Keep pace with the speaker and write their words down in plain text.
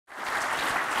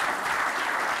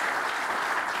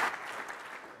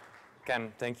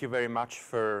Ken, thank you very much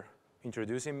for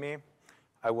introducing me.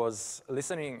 I was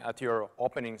listening at your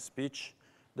opening speech.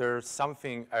 There's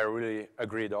something I really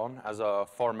agreed on. As a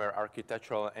former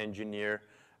architectural engineer,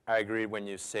 I agree when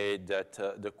you say that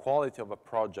the quality of a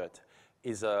project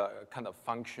is a kind of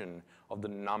function of the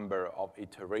number of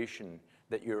iteration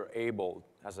that you're able,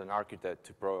 as an architect,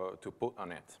 to put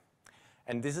on it.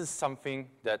 And this is something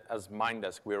that, as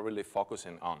Mindesk, we're really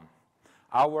focusing on.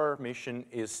 Our mission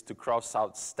is to cross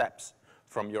out steps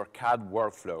from your CAD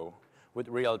workflow with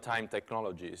real-time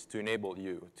technologies to enable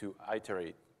you to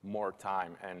iterate more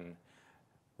time and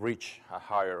reach a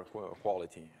higher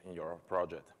quality in your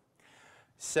project.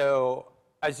 So,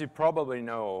 as you probably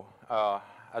know,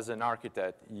 as an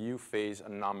architect, you face a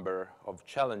number of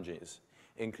challenges,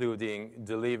 including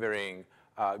delivering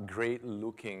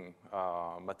great-looking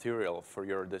material for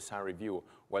your design review,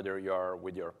 whether you're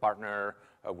with your partner,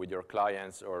 with your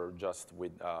clients, or just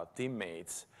with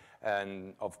teammates.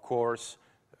 And of course,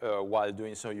 while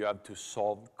doing so, you have to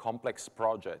solve complex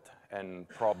projects and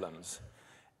problems.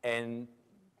 And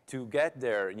to get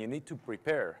there, you need to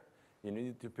prepare. You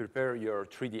need to prepare your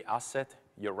 3D asset,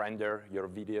 your render, your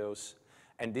videos.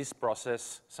 And this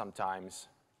process sometimes,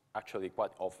 actually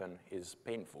quite often, is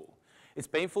painful. It's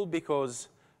painful because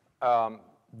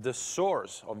the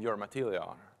source of your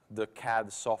material, the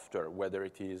CAD software, whether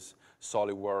it is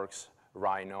SolidWorks,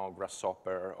 Rhino,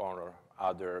 Grasshopper, or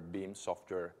other BIM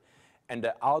software, and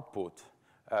the output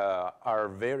are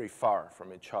very far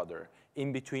from each other.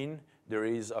 In between, there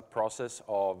is a process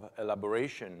of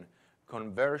elaboration,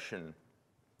 conversion,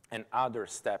 and other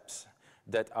steps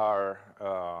that are,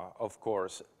 of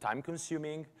course,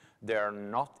 time-consuming, they are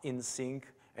not in sync,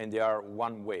 and they are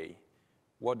one way.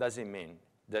 What does it mean?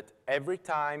 That every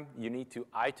time you need to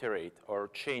iterate or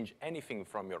change anything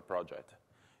from your project,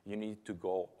 you need to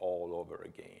go all over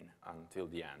again until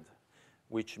the end,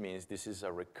 which means this is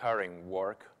a recurring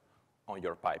work on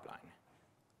your pipeline.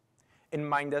 In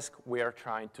Mindesk, we are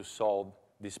trying to solve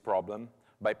this problem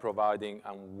by providing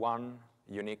one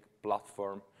unique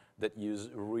platform that uses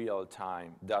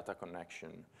real-time data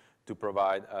connection to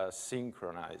provide a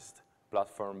synchronized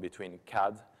platform between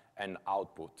CAD and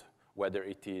output, whether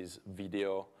it is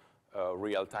video,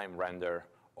 real-time render,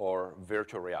 or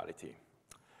virtual reality.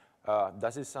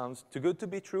 Does it sound too good to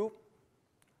be true?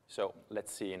 So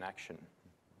let's see in action.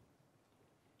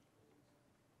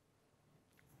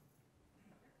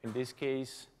 In this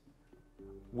case,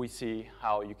 we see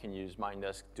how you can use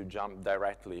Mindesk to jump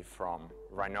directly from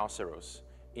Rhinoceros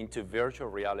into virtual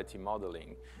reality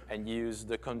modeling and use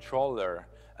the controller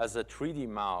as a 3D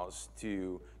mouse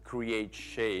to create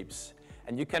shapes.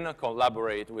 And you cannot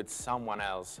collaborate with someone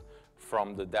else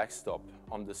from the desktop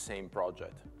on the same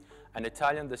project. An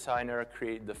Italian designer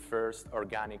created the first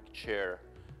organic chair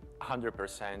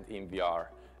 100% in VR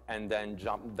and then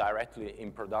jumped directly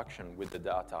in production with the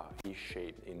data he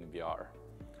shaped in VR.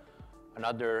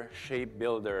 Another shape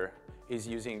builder is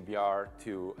using VR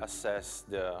to assess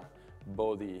the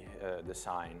body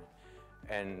design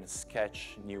and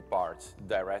sketch new parts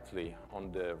directly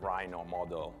on the Rhino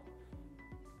model,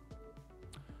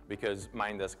 because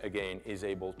Mindesk, again, is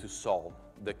able to solve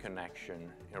the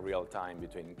connection in real time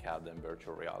between CAD and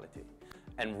virtual reality.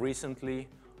 And recently,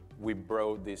 we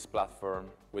brought this platform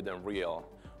with Unreal,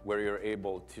 where you're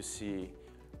able to see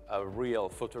a real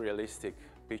photorealistic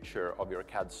picture of your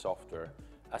CAD software,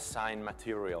 assign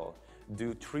material,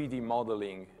 do 3D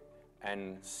modeling,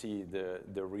 and see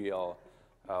the real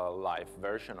life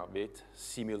version of it,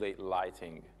 simulate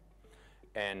lighting.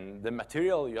 And the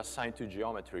material you assign to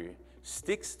geometry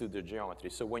sticks to the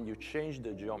geometry, so when you change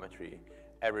the geometry,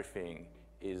 everything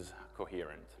is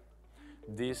coherent.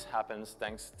 This happens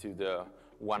thanks to the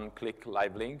one-click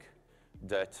live link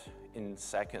that in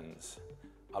seconds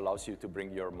allows you to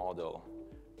bring your model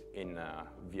in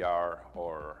VR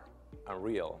or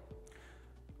Unreal.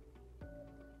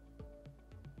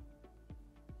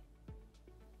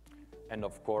 And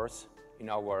of course, in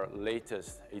our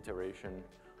latest iteration,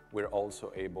 we're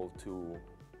also able to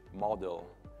model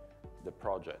the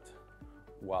project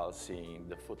while seeing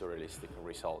the photorealistic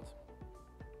result.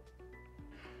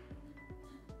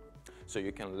 So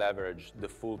you can leverage the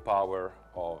full power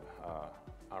of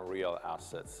Unreal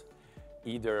assets,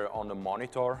 either on the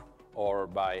monitor or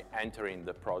by entering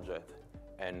the project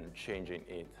and changing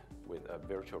it with a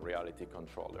virtual reality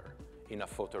controller in a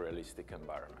photorealistic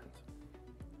environment.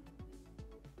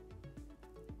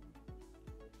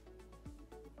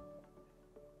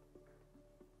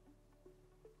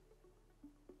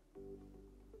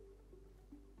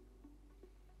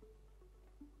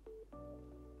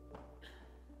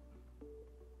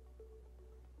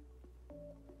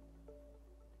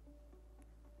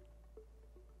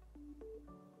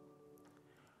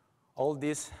 All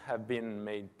these have been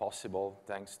made possible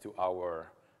thanks to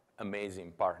our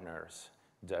amazing partners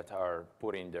that are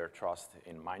putting their trust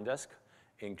in Mindesk,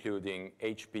 including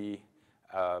HP,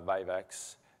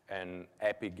 Vivex, and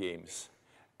Epic Games.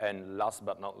 And last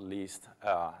but not least,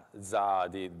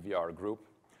 the VR group,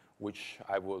 which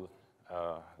I would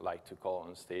like to call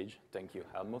on stage. Thank you,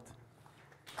 Helmut.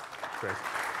 Great.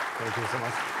 Thank you so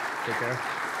much. Take care.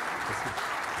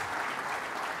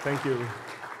 Thank you,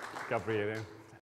 Gabriele.